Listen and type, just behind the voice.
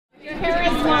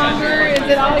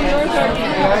it all yours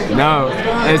or? No,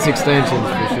 it's extensions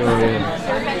for sure.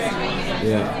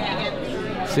 Yeah.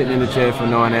 Sitting in the chair for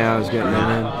 9 hours getting it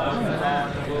in.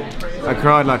 I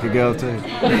cried like a girl too.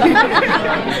 I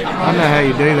don't know how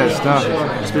you do that stuff.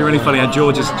 It's been really funny.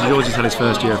 George has had his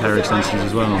first year of hair extensions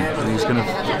as well. And he's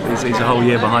a whole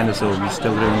year behind us all. He's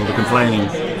still doing all the complaining.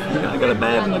 I go to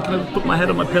bed and I kind of put my head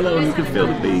on my pillow and you can feel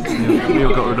the beads. And we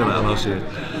all got rid of that last year.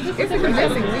 It's a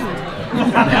convincing read.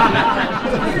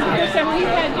 So we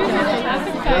had you here, that's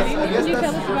exciting. Can you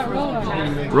tell us about Rollo?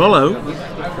 Rollo?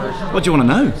 What do you want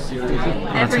to know?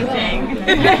 Everything.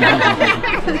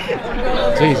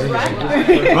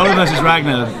 Rollo versus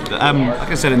Ragnar. Like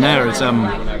I said in there, it's the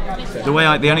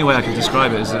only way I can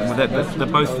describe it is that they're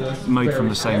both made from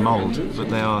the same mould, but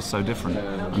they are so different.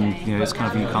 And it's kind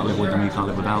of you can't live with them, you can't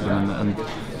live without them. And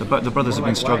the brothers have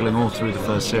been struggling all through the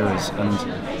first series, and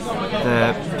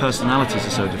their personalities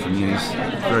are so different. He's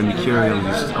very mercurial,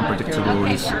 he's unpredictable.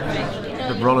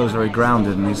 Rollo's very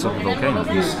grounded and he's like a volcano.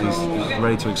 He's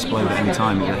ready to explode at any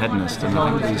time. He's a hedonist, and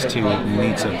I think these two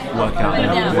need to work out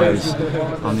their ways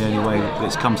on the only way.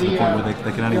 It's come to the point where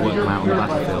they can only work them out on the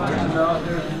battlefield.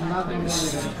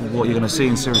 And what you're going to see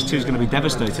in Series 2 is going to be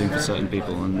devastating for certain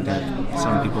people, and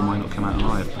some people might not come out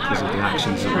alive because of the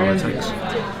actions that Rollo takes.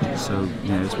 So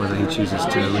it's whether he chooses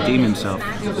to redeem himself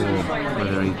or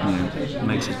whether he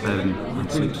makes his bed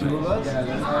and sleeps in it.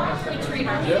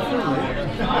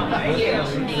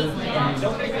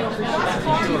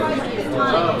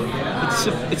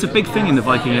 It's a big thing in the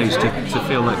Viking Age to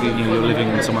feel like you're living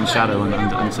in someone's shadow and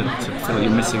to feel like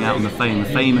you're missing out on the fame.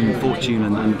 Fame and fortune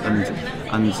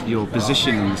and your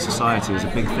position in society is a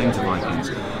big thing to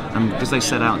Vikings. And because they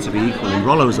set out to be equal in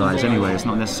Rollo's eyes anyway, it's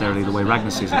not necessarily the way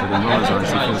Ragnar sees it, but in Rollo's eyes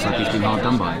he feels like he's been hard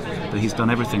done by. That he's done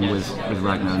everything with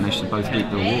Ragnar and they should both reap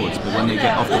the rewards. But when they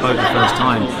get off the boat the first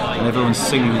time and everyone's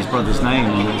singing his brother's name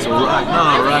and it's all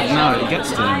Ragnar, it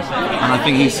gets to him. And I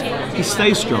think he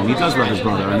stays strong, he does love his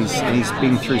brother, and he's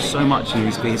been through so much, and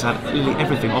he's had really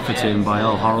everything offered to him by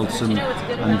Haraldsson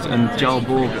and Jarl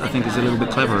Borg. I think is a little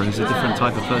bit clever. He's a different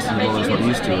type of person that Rollo's not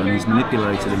used to, and he's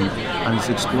manipulated him and he's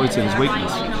exploited his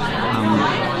weakness.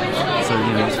 So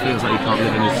it feels like he can't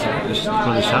live in his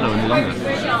brother's shadow any longer.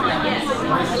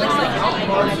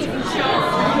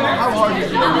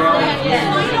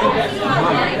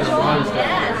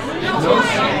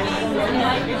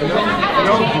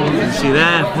 See,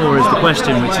 therefore is the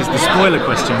question, which is the spoiler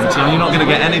question, which you're not going to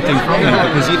get anything from me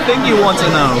because you think you want to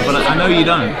know, but I know you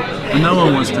don't. And no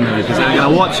one wants to know because they're going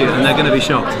to watch it and they're going to be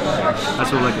shocked.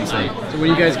 That's all I can say. So when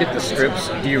you guys get the scripts,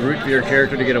 do you root for your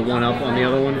character to get a one-up on the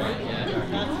other one?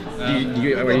 Are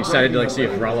you excited to see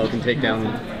if Rollo can take down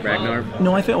Ragnar?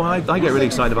 No, I get really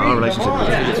excited about our relationship because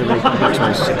I think it's a really complex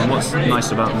relationship. And what's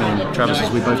nice about me and Travis is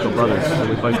we both got brothers, so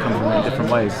we both come from different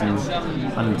ways, and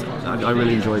I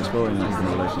really enjoy exploring that in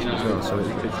the relationship as well. So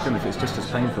it's just as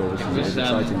painful as it's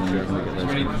exciting when you're going to get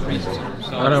those.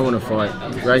 I don't want to fight.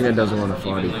 Ragnar doesn't want to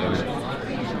fight either,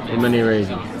 for many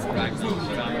reasons,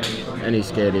 and he's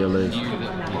scared he'll lose.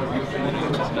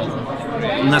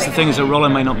 And that's the thing, is that Rollo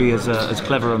may not be as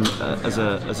clever as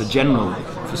a general,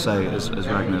 per se, as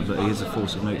Ragnar, but he is a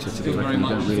force of nature to be reckoned. You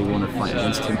don't really want to fight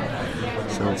against him.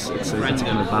 So it's a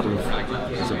kind of battle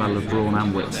of brawn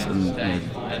and wits, and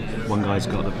one guy's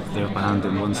got the upper hand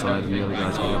on one side, and the other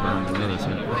guy's got the upper hand on the other.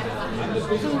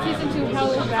 So in season 2, how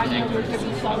will Ragnar work to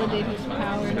consolidate his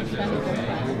power and his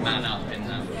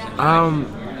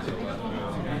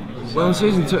Well, in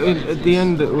season 2, at the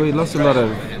end, we lost a lot of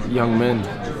young men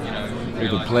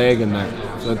with the plague and that,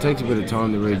 so it takes a bit of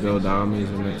time to rebuild armies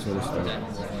and that sort of stuff.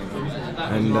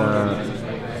 And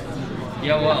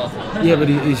yeah, but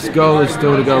his goal is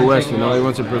still to go west. He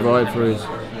wants to provide for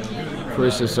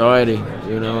his society.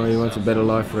 He wants a better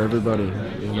life for everybody.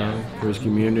 For his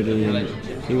community, and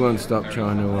he won't stop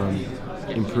trying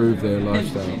to improve their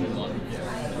lifestyle.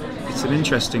 It's an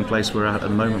interesting place we're at the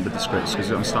moment with the scripts, because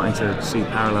I'm starting to see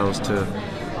parallels to,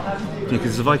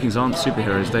 because the Vikings aren't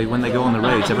superheroes. When they go on the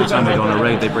raids, every time they go on a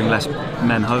raid, they bring less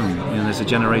men home. There's a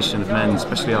generation of men,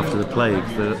 especially after the plague,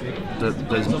 that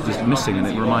is missing, and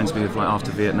it reminds me of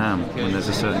after Vietnam, when there's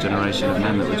a certain generation of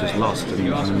men that were just lost, and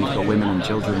you've got women and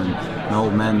children and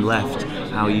old men left.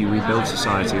 How you rebuild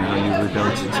society and how you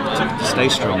rebuild to stay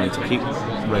strong and to keep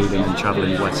raiding and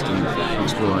travelling west and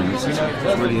exploring. It's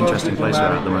a really interesting place we're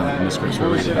at the moment in the scripts we're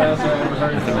reading. I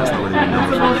think that's not really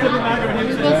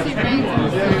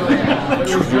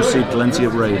been You'll see plenty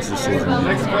of raids this season.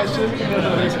 Next question.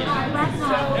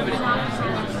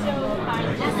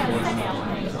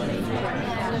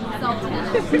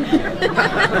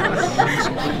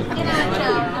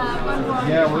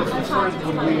 Yeah, well, as far as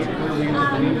when we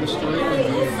the story in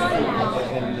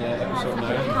episode 9,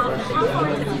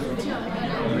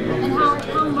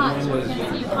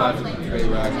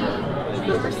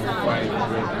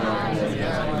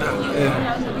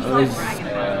 There's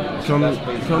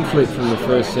conflict from the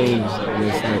first scenes in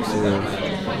this next series,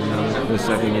 you know, the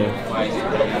second year.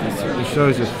 The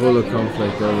show's just full of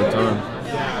conflict all the time,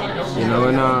 you know,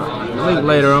 and I think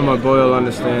later on my boy will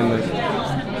understand that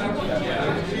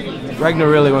Ragnar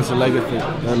really wants a legacy, you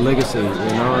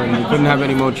know, and he couldn't have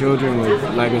any more children with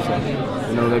legacy.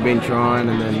 You know, they've been trying,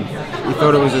 and then he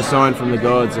thought it was a sign from the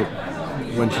gods that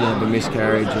when she had the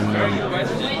miscarriage, and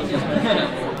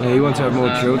yeah, he wants to have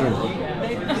more children.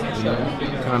 You know,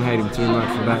 can't hate him too much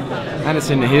for that. And it's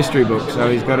in the history book, so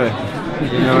he's got to,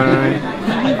 you know what I mean?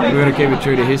 We've got to keep it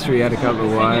true to history. He had a couple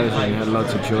of wives, and he had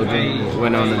lots of children. He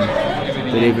went on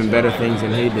and did even better things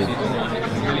than he did.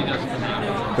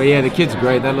 But yeah, the kid's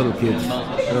great. That little kid's,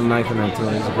 little Nathan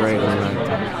Anton, he's a great little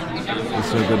actor. He's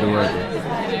so good to work with.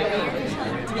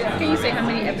 Can you say how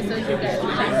many episodes you've got?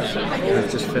 I've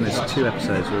just finished 2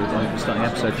 episodes. We're starting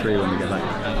episode 3 when we get back.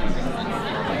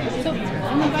 So,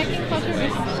 in the Viking culture, if he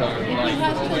has children, and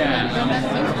those children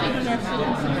are still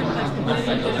considered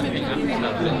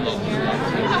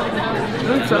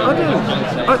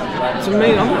To me,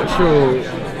 I'm not sure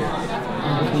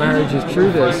if marriage is true.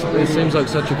 It seems like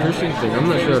such a Christian thing. I'm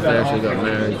not sure if they actually got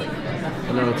married.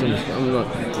 I'm not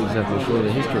exactly sure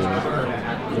the history of it.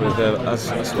 Did the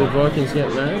Vikings get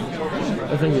married?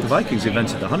 I think The Vikings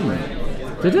invented the honeymoon.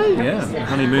 Did they? Yeah, the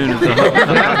honeymoon of the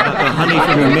honey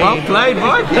from the mead. Well played,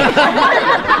 Vikings!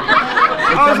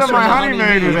 I was on my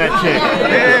honeymoon with that chick.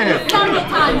 Yeah.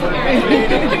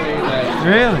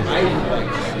 Really?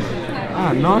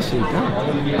 Ah, nicely done.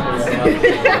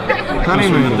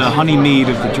 Honeymoon. The honey mead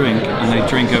of the drink, and they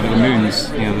drink over the moons,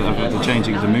 you know, over the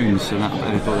changing of the moons, so that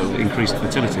they thought it would increase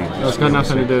fertility. It's got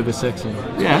nothing to do with the sexing.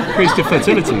 Yeah, increased the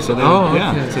fertility, so they,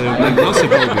 so they make lots of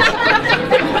babies.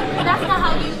 That's not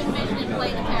how you envision it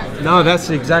playing the character. No, that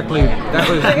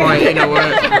was my inner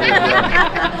work.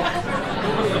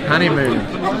 Honeymoon.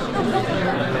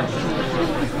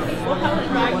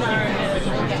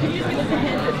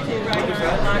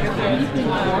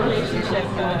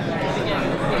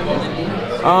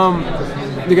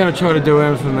 They're going to try to do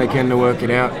everything they can to work it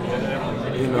out,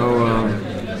 you know,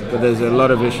 but there's a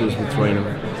lot of issues between them,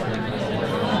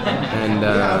 and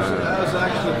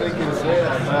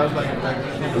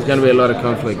there's going to be a lot of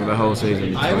conflict the whole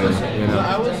season between them, you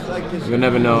know. We'll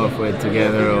never know if we're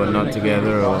together or not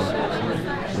together, or,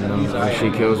 you know, if she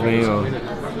kills me, or,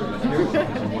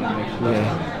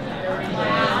 yeah.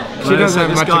 She doesn't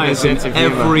have much of a sense of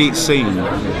humor. Every scene,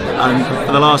 and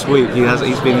for the last week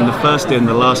he's been in the first in,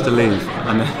 the last to leave,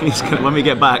 and when we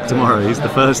get back tomorrow, he's the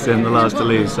first in, the last to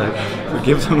leave. So we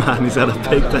give the man, he's had a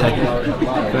big day.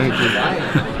 Thank you.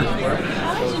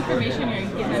 How much information are you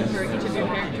given for each of your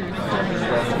characters? Do you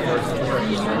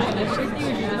know the script, or do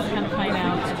you just kind of find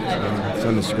out? It's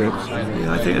on the script.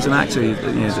 Yeah, I think as an actor, you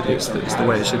know, it's the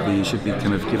way it should be. You should be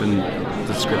kind of given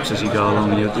the scripts as you go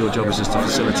along. Your job is just to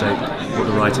facilitate what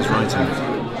the writer's writing.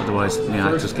 Otherwise, the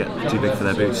actors get too big for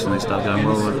their boots and they start going,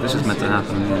 well, this is meant to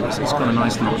happen. You know, it's kind of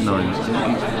nice not knowing.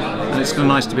 And it's kind of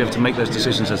nice to be able to make those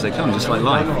decisions as they come, just like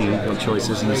life. You've got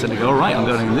choices and you suddenly go, all right, I'm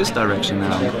going in this direction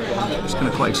now. It's kind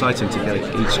of quite exciting to get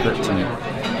each script and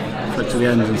flip to the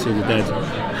end and see the dead.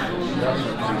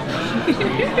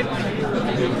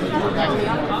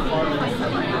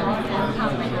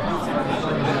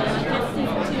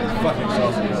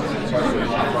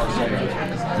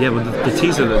 Yeah, well, the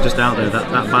teaser that just out there,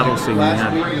 that battle scene, we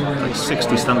had like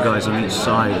 60 stunt guys on each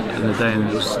side in the day, and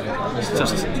it's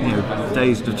just, you know,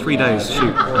 3 days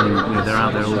shoot, and you know, they're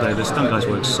out there all day. The stunt guys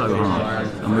work so hard,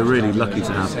 and we're really lucky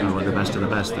to have, you know, like the best of the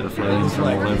best that are flowing in from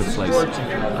all over the place,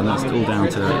 and that's all down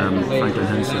to Franklin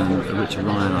Henson and Richard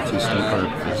Ryan, our 2 stunt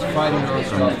choreographers,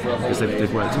 because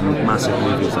they've worked on massive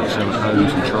movies like Sherlock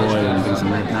Holmes and Troy and things,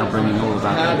 and they're now bringing all of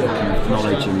that kind of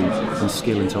knowledge and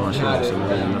skill into our show. So we're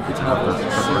really lucky to have that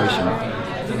preparation,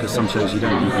 because some shows you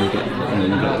don't. You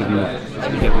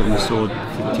get given the sword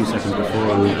 2 seconds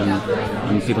before,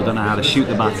 and people don't know how to shoot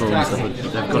the battle and stuff. But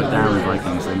they've got it down with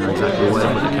Vikings. They know exactly where to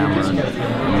put the camera and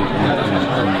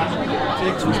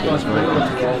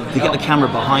you get the camera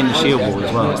behind the shield wall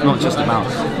as well. It's not just about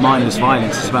mindless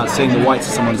violence. It's about seeing the whites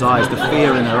of someone's eyes, the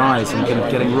fear in their eyes, and kind of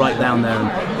getting right down there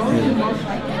and, you know,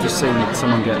 just seeing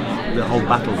someone get the whole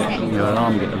battle, an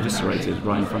arm get eviscerated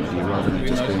right in front of you, rather than it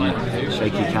just being a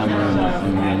shaky camera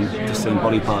and just seeing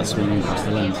body parts swinging across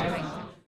the lens.